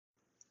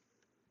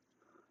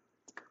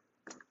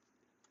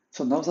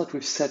So now that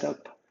we've set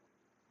up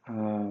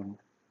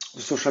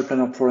the social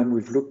planner problem,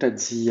 we've looked at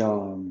the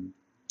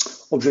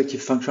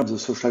objective function of the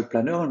social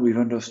planner, and we've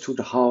understood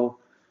how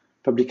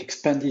public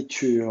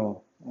expenditure,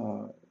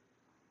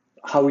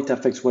 how it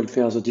affects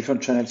welfare, the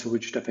different channels through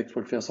which it affects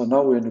welfare. So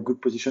now we're in a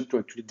good position to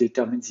actually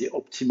determine the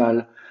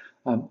optimal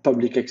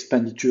public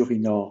expenditure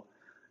in our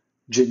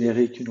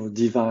generic,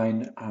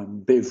 divine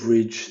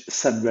beverage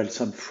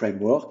Samuelson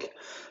framework.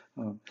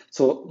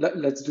 So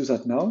let's do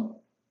that now.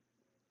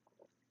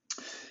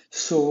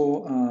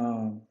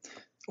 So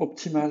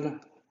optimal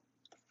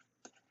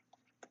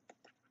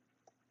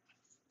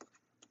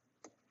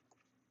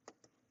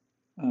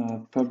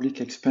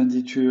public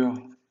expenditure,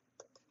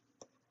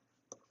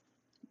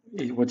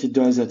 what it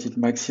does is that it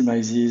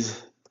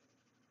maximizes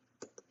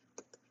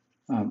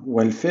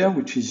welfare,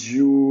 which is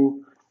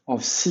U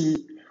of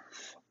C,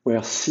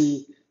 where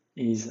C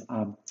is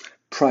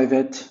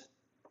private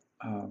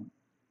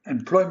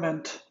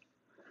employment,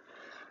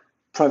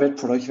 private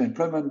productive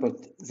employment, but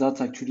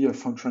that's actually a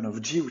function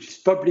of G, which is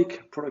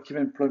public productive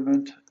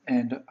employment,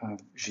 and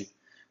G.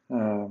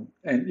 And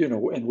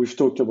we've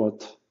talked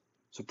about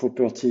the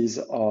properties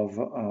of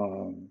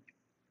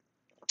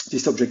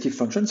this objective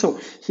function. So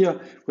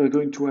here we're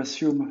going to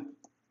assume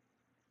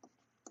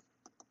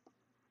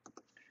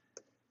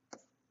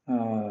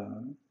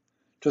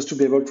just to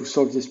be able to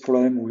solve this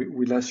problem,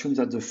 we'll assume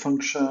that the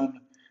function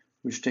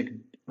which take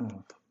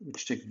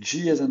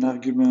G as an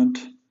argument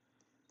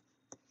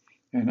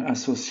and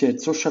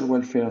associate social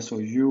welfare, so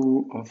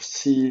U of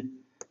C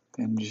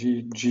and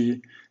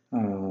G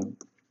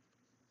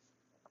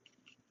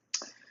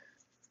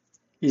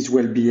is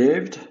well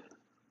behaved.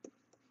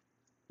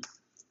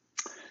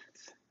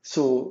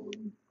 So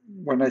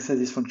when I say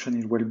this function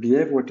is well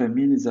behaved, what I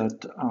mean is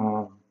that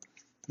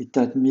it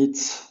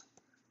admits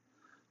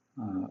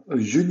a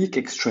unique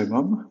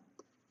extremum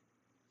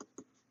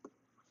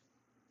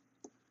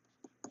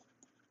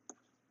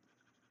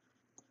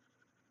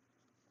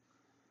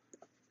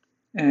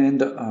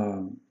and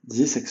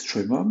this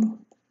extremum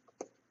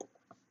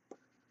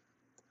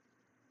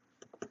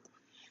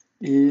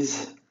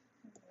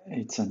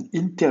it's an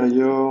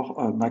interior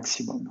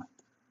maximum.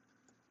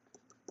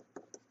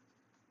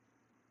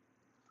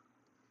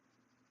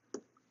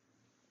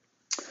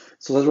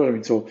 So that's what I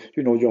mean. So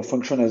your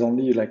function has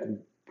only like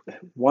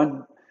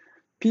one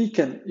peak,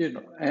 and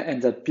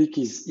and that peak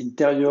is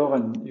interior,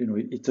 and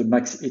it's a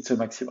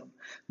maximum.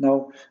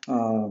 Now,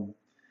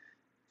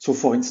 so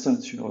for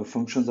instance, a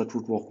function that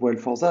would work well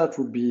for that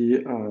would be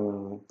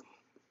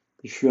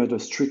if you had a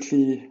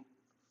strictly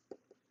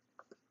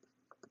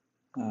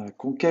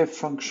concave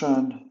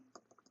function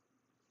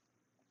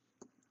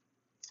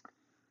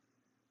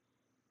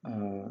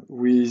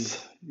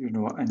with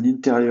an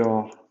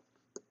interior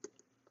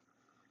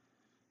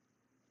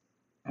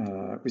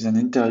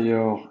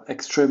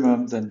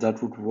extremum, then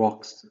that would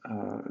work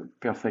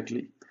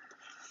perfectly.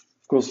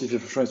 Of course, if the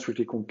function is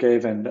strictly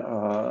concave and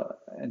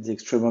the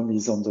extremum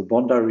is on the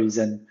boundary,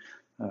 then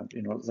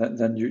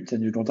then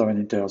you don't have an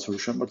interior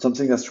solution. But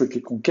something that's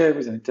strictly concave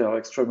with an interior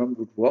extremum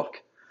would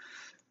work.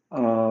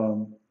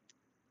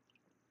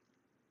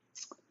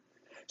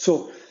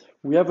 So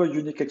we have a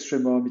unique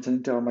extremum, it's an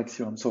interior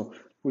maximum. So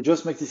we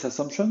just make this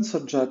assumption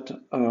such that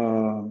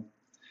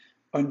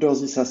under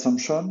this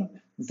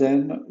assumption,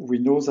 then we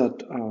know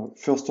that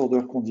first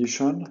order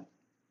condition,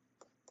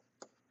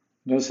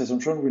 under this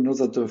assumption, we know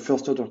that the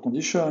first order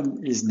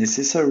condition is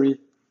necessary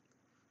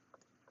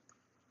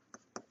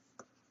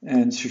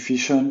and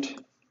sufficient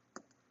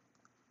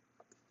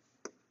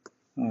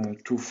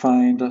to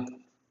find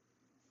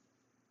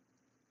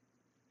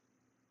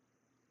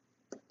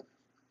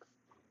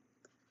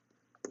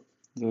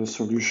the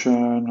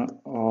solution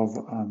of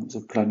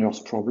the planner's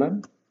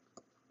problem.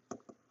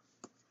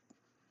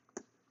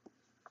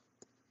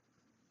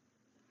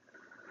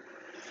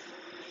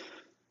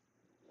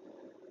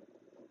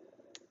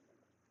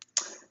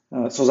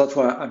 So that's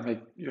why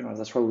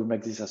that's why we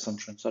make these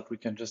assumptions, that we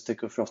can just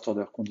take a first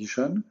order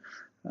condition.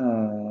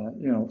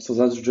 So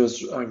that's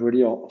just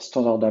really our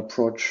standard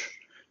approach,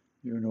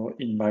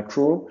 in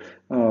macro.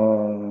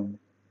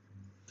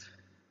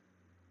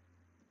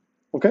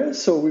 Okay,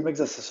 so we make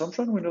this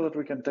assumption. We know that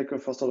we can take a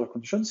first order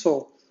condition.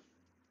 So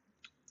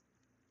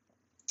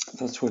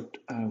that's what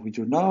we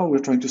do now. We're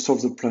trying to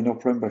solve the planar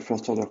problem by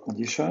first order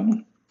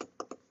condition.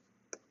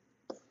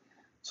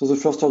 So the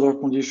first order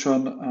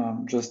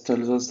condition just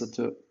tells us that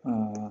the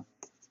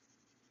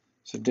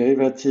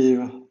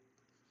derivative,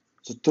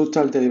 the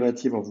total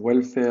derivative of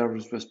welfare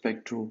with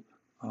respect to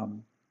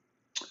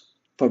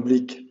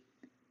public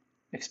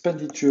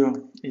expenditure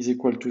is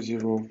equal to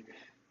 0.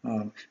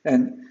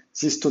 And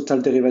this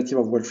total derivative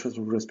of welfare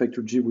with respect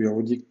to G, we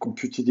already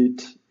computed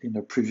it in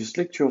a previous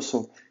lecture.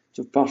 So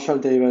the partial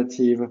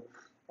derivative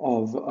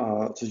of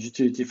the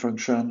utility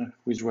function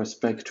with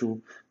respect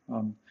to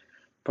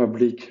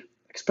public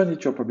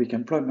expenditure, public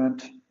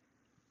employment,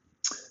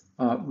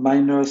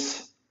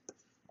 minus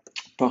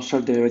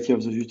partial derivative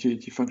of the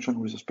utility function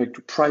with respect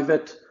to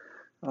private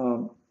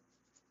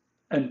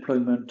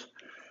employment,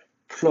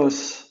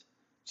 plus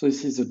So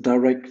this is the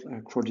direct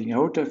crowding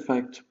out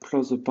effect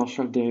plus the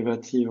partial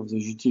derivative of the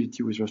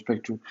utility with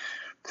respect to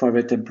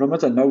private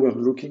employment. And now we're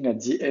looking at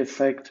the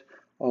effect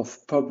of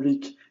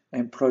public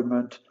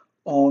employment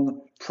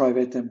on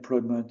private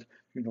employment,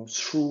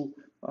 through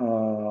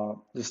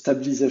the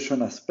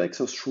stabilization aspects,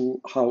 so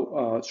through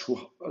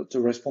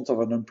the response of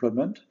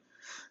unemployment.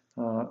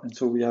 And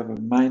so we have a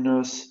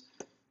minus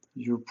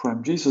u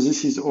prime g. So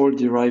this is all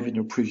derived in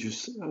a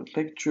previous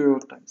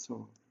lecture.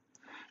 So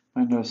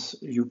minus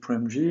u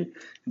prime g,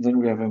 and then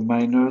we have a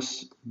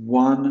minus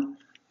 1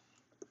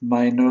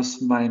 minus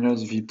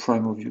v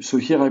prime of u. So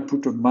here I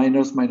put a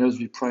minus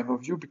v prime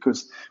of u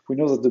because we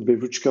know that the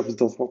Beveridge curve is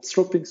downward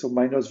sloping, so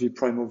minus v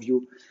prime of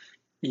u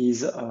is,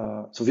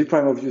 so v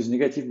prime of u is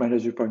negative,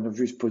 minus v prime of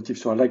u is positive,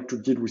 so I like to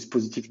deal with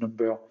positive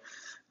number.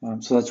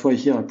 So that's why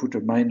here I put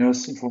a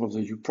minus in front of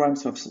the u prime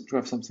to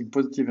have something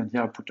positive, and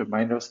here I put a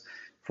minus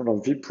in front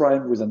of v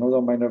prime with another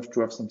minus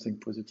to have something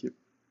positive.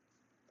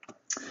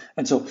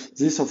 And so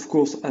this, of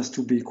course, has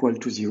to be equal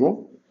to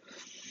 0.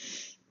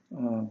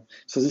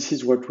 So this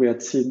is what we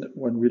had seen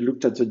when we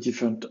looked at the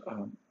different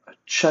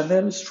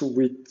channels through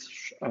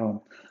which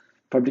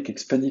public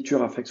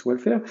expenditure affects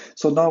welfare.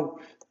 So now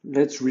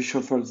let's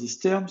reshuffle this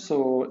term.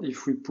 So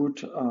if we put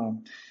the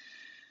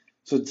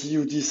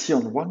DUDC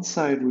on one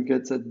side, we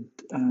get that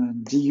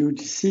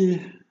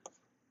DUDC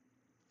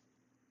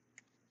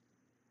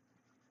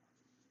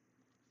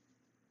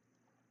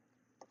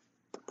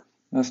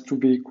has to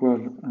be equal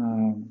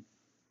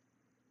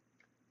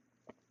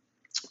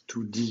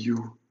to du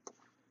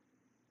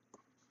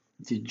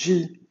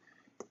dg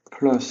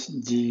plus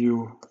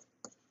du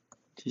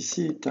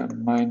dc times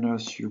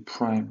minus u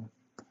prime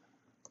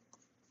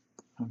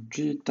of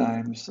g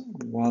times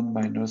 1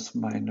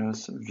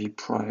 minus v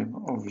prime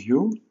of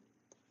u.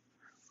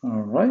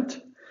 All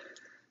right.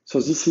 So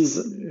this is,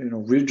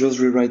 we're just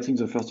rewriting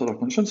the first order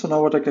condition. So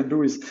now what I can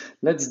do is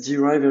let's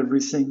derive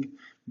everything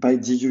by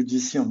du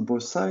dc on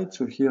both sides.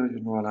 So here,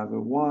 I'll have a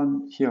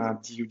 1. Here I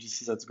have du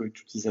dc that's going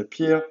to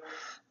disappear.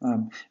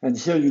 And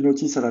here you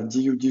notice I have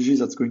du dg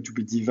that's going to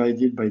be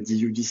divided by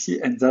du dc,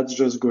 and that's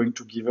just going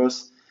to give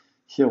us,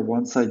 here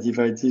one side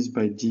divide this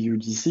by du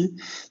dc.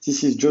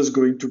 This is just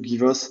going to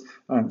give us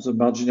the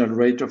marginal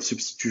rate of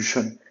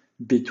substitution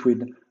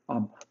between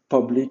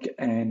public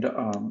and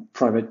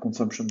private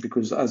consumption,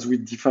 because as we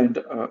defined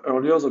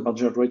earlier, the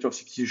marginal rate of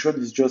substitution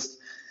is just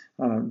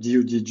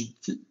du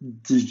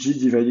dg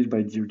divided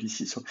by du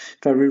dc. So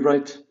if I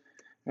rewrite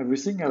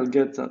everything, I'll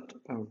get that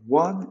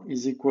 1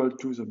 is equal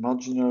to the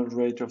marginal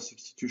rate of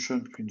substitution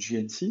between G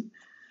and C.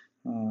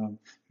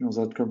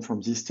 That comes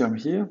from this term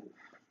here.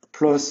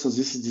 Plus, so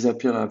this is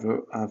disappeared,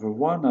 I have a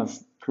 1, I have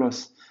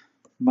plus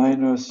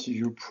minus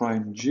u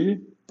prime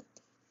G,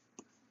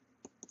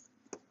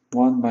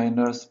 1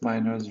 minus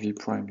v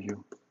prime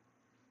u.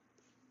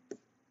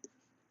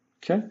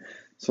 Okay,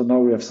 so now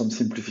we have some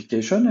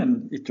simplification,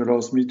 and it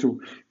allows me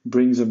to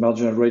bring the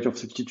marginal rate of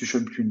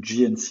substitution between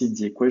G and C in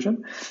the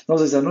equation. Now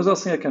there's another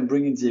thing I can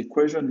bring in the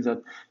equation, is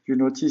that you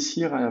notice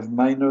here I have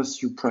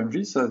minus u prime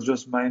G, so that's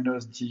just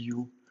minus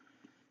du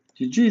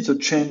dg. It's a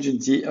change in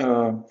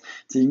the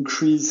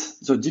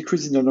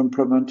decrease in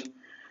unemployment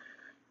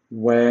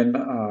when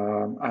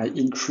I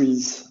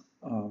increase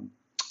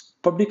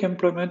public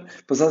employment,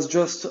 but that's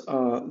just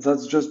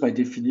by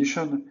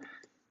definition.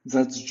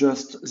 That's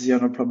just the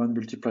unemployment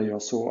multiplier.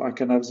 So I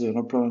can have the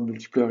unemployment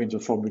multiplier in the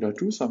formula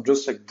too. So I'm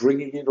just like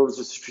bringing in all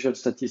the sufficient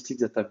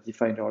statistics that I've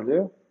defined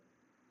earlier.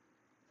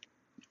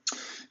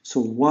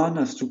 So 1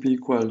 has to be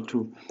equal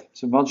to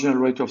the marginal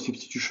rate of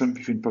substitution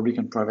between public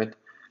and private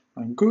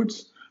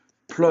goods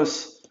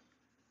plus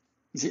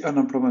the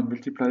unemployment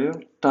multiplier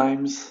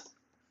times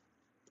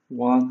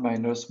 1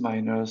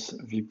 minus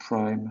v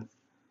prime.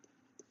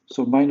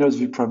 So minus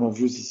v prime of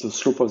u is the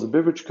slope of the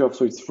Beveridge curve.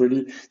 So it's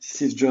really,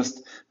 this is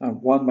just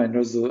 1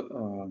 minus the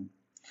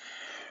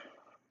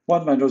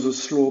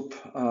slope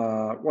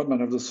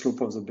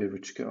of the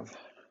Beveridge curve.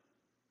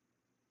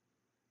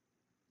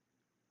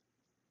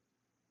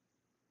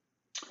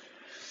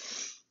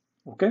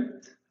 Okay.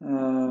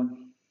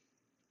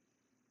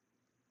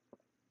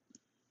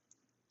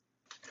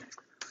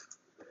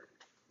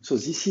 So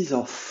this is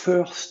our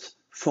first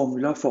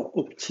formula for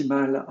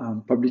optimal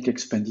public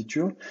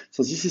expenditure.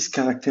 So this is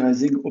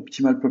characterizing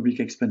optimal public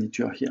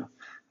expenditure here.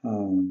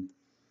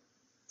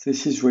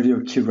 This is really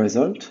a key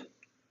result.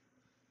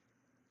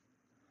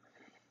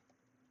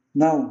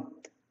 Now,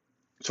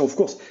 so of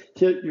course,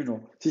 here,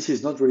 this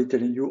is not really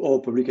telling you, oh,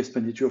 public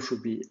expenditure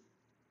should be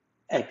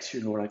X,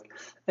 like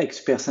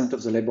X%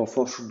 of the labor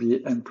force should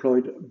be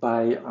employed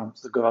by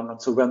the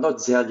government. So we're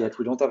not there yet.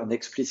 We don't have an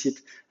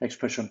explicit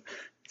expression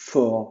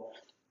for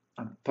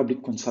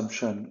public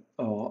consumption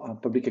or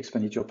public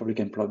expenditure, public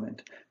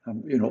employment.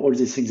 All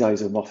these things are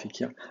isomorphic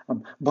here.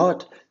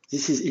 But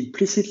this is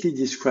implicitly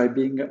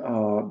describing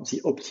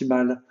the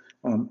optimal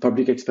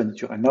public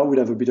expenditure. And now we'll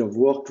have a bit of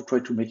work to try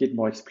to make it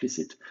more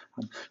explicit.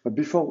 But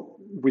before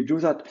we do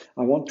that,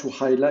 I want to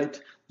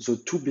highlight the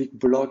two big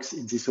blocks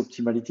in this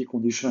optimality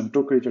condition and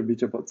talk a little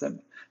bit about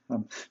them.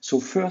 So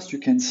first, you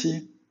can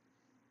see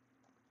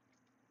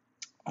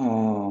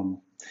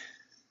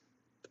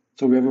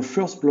So we have a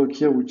first block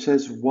here which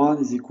says 1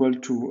 is equal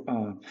to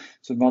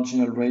the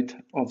marginal rate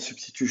of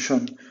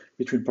substitution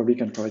between public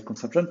and private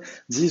consumption.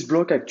 This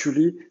block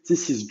actually,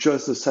 this is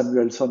just the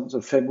Samuelson,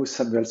 the famous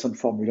Samuelson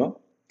formula.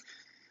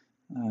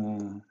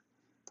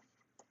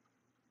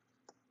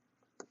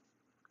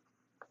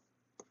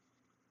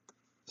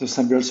 The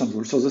Samuelson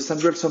rule. So the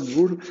Samuelson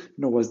rule,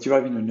 was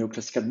derived in a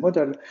neoclassical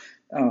model,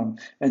 and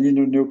in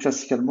a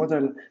neoclassical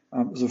model,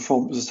 the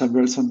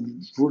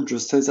Samuelson rule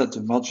just says that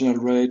the marginal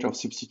rate of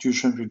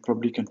substitution between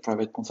public and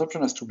private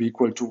consumption has to be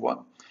equal to 1.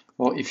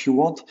 Or if you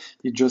want,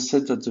 it just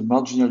says that the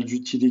marginal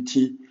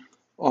utility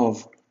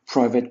of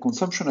private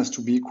consumption has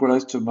to be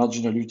equalized to the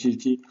marginal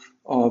utility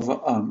of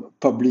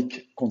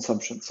public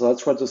consumption. So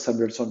that's what the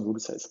Samuelson rule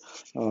says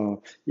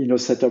in a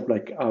setup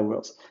like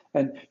ours.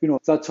 And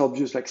that's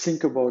obvious. Like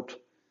think about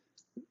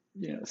a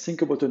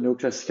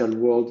neoclassical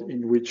world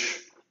in which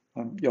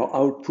your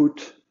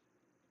output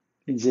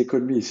in the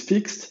economy is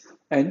fixed,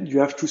 and you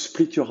have to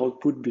split your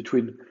output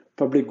between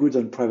public goods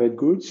and private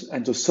goods,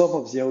 and the sum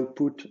of the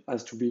output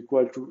has to be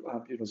equal to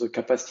the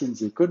capacity in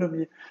the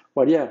economy.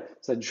 Well, yeah,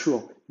 then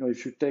sure,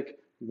 if you take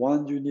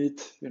one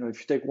unit, if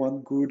you take one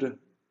good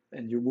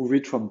and you move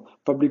it from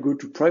public good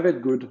to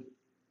private good,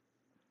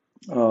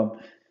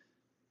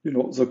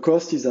 the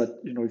cost is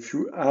that, if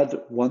you add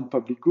one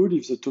public good,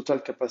 if the total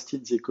capacity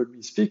in the economy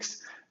is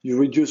fixed, you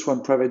reduce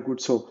one private good.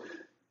 So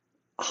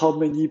how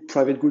many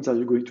private goods are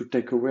you going to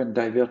take away and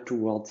divert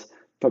towards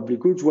public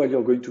goods? Well,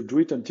 you're going to do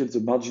it until the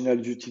marginal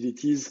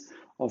utilities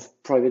of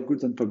private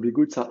goods and public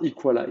goods are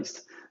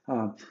equalized.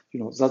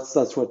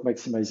 That's what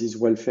maximizes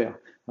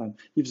welfare.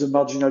 If the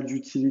marginal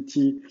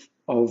utility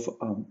of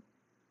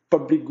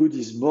public good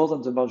is more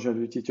than the marginal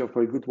utility of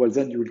private good, well,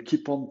 then you will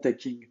keep on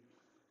taking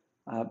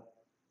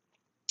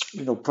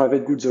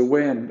private goods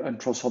away and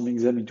transforming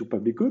them into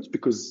public goods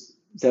because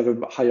they have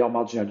a higher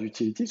marginal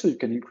utility, so you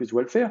can increase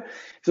welfare.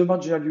 If the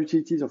marginal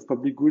utilities of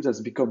public goods has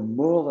become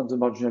more than the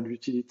marginal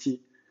utility,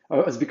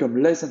 has become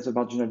less than the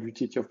marginal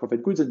utility of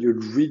private goods, and you'll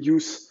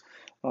reduce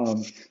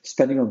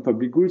spending on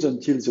public goods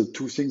until the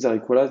two things are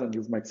equalized and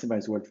you've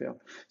maximized welfare.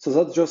 So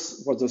that's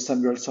just what the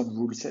Samuelson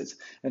rule says.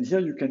 And here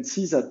you can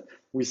see that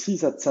we see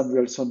that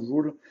Samuelson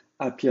rule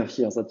appear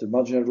here, that the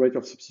marginal rate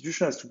of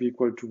substitution has to be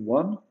equal to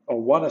 1,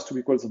 or 1 has to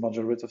be equal to the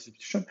marginal rate of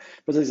substitution,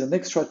 but there's an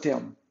extra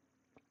term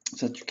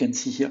that you can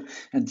see here.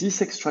 And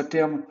this extra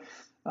term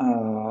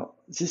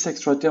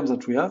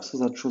that we have, so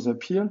that shows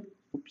up here,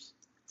 oops.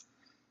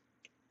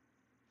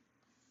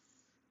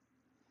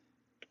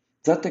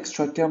 That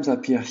extra terms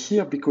appear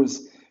here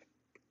because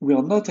we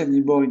are not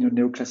anymore in a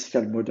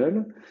neoclassical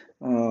model,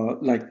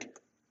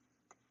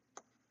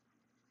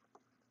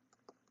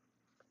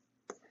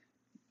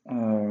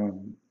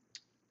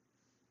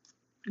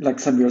 like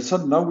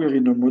Samuelson. Now we're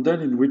in a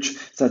model in which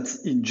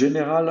that's in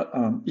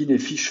general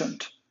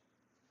inefficient.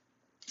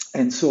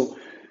 And so,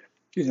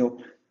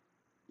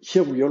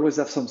 here we always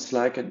have some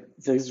slack, and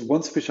there is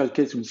one special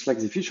case when slack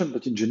is efficient,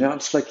 but in general,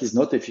 slack is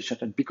not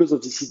efficient. And because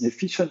of these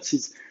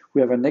inefficiencies,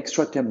 we have an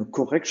extra term, a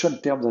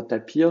correction term that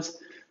appears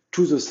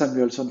to the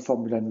Samuelson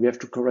formula, and we have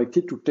to correct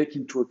it to take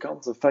into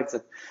account the fact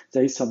that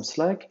there is some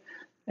slack.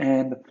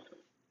 And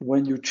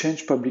when you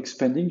change public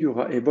spending, you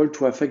are able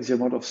to affect the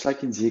amount of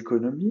slack in the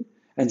economy.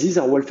 And these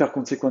are welfare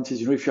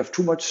consequences. If you have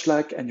too much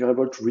slack and you're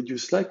able to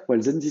reduce slack,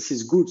 well, then this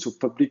is good. So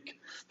public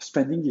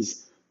spending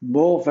is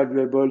more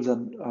valuable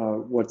than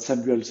what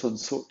Samuelson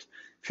thought.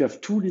 If you have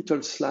too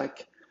little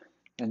slack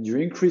and you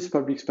increase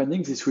public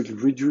spending, this will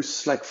reduce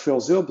slack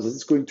further, but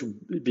it's going to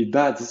be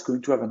bad. It's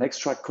going to have an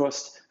extra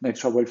cost, an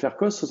extra welfare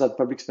cost, so that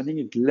public spending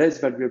is less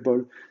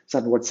valuable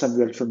than what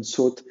Samuelson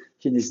thought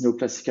in his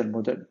neoclassical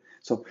model.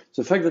 So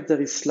the fact that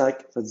there is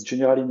slack that's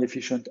generally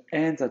inefficient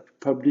and that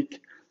public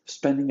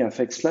spending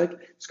affects slack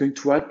is going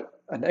to add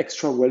an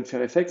extra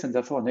welfare effect and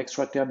therefore an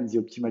extra term in the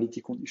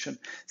optimality condition.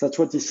 That's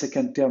what this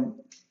second term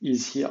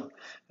is here.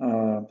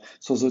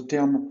 So the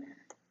term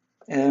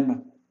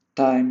m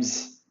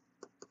times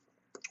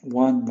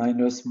 1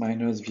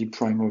 minus v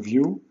prime of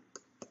u,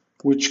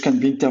 which can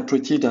be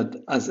interpreted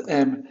as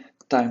m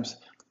times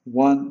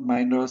 1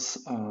 minus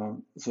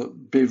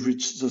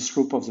the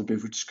slope of the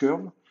Beveridge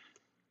curve.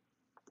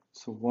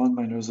 So 1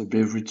 minus the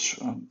Beveridge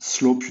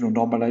slope,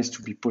 normalized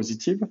to be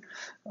positive.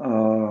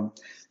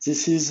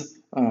 This is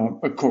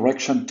a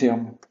correction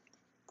term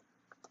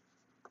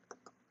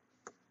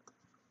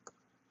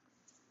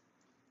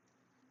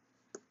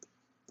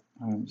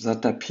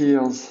that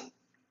appears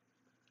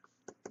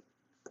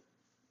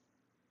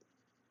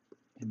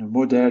in a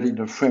model, in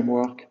a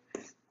framework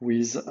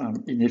with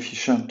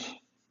inefficient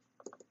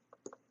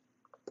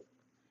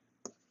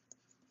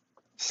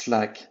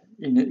slack,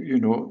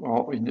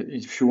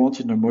 if you want,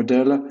 in a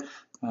model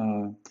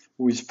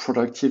with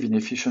productive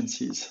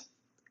inefficiencies.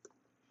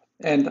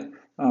 And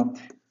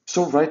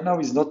so right now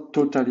it's not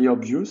totally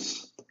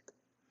obvious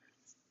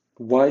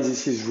why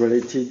this is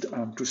related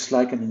to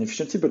slack and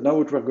inefficiency, but now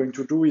what we're going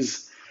to do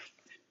is,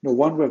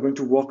 one, we're going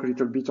to work a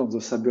little bit on the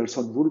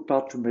Samuelson rule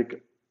part to make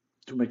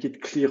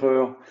it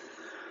clearer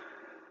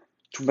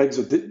to make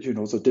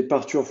the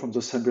departure from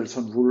the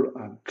Samuelson rule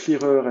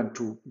clearer and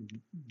to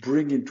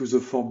bring into the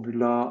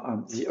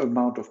formula the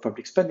amount of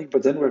public spending.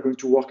 But then we're going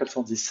to work also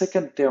on the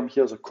second term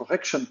here, the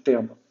correction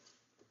term.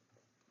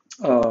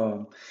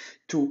 So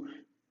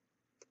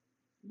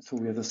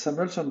we have the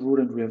Samuelson rule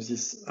and we have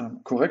this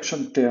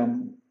correction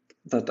term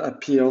that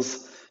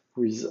appears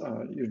with,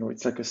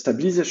 it's like a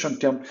stabilization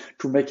term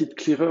to make it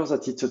clearer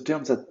that it's a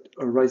term that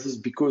arises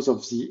because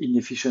of the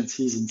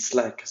inefficiencies in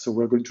slack. So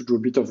we're going to do a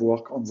bit of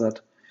work on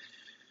that.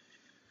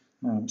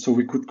 So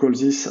we could call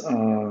this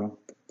a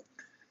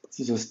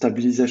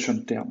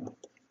stabilization term.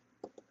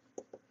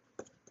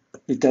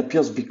 It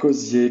appears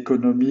because the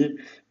economy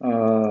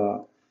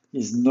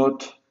is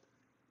not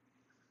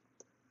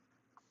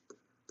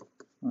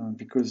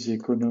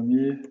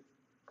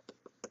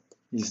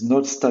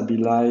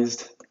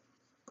stabilized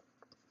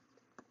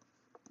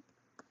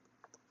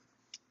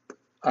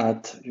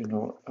at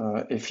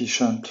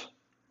efficient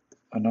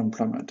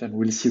unemployment, and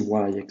we'll see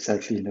why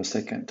exactly in a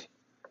second.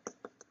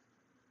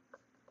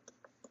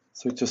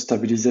 So it's a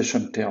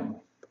stabilization term.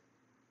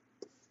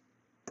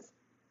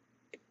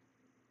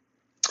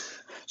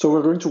 So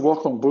we're going to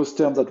work on both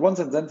terms at once,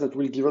 and then that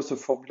will give us a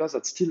formula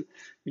that still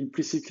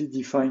implicitly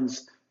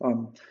defines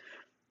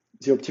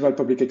the optimal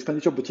public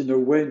expenditure, but in a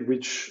way in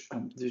which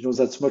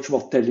that's much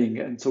more telling.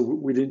 And so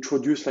we'll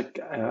introduce like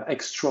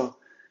extra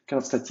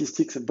kind of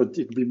statistics, but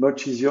it will be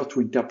much easier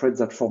to interpret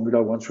that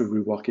formula once we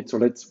rework it. So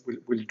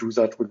we'll do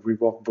that. We'll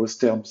rework both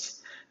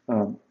terms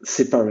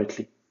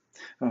separately.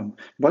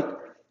 But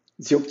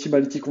the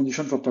optimality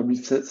condition for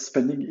public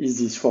spending is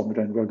this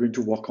formula, and we're going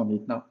to work on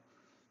it now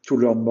to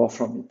learn more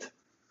from it.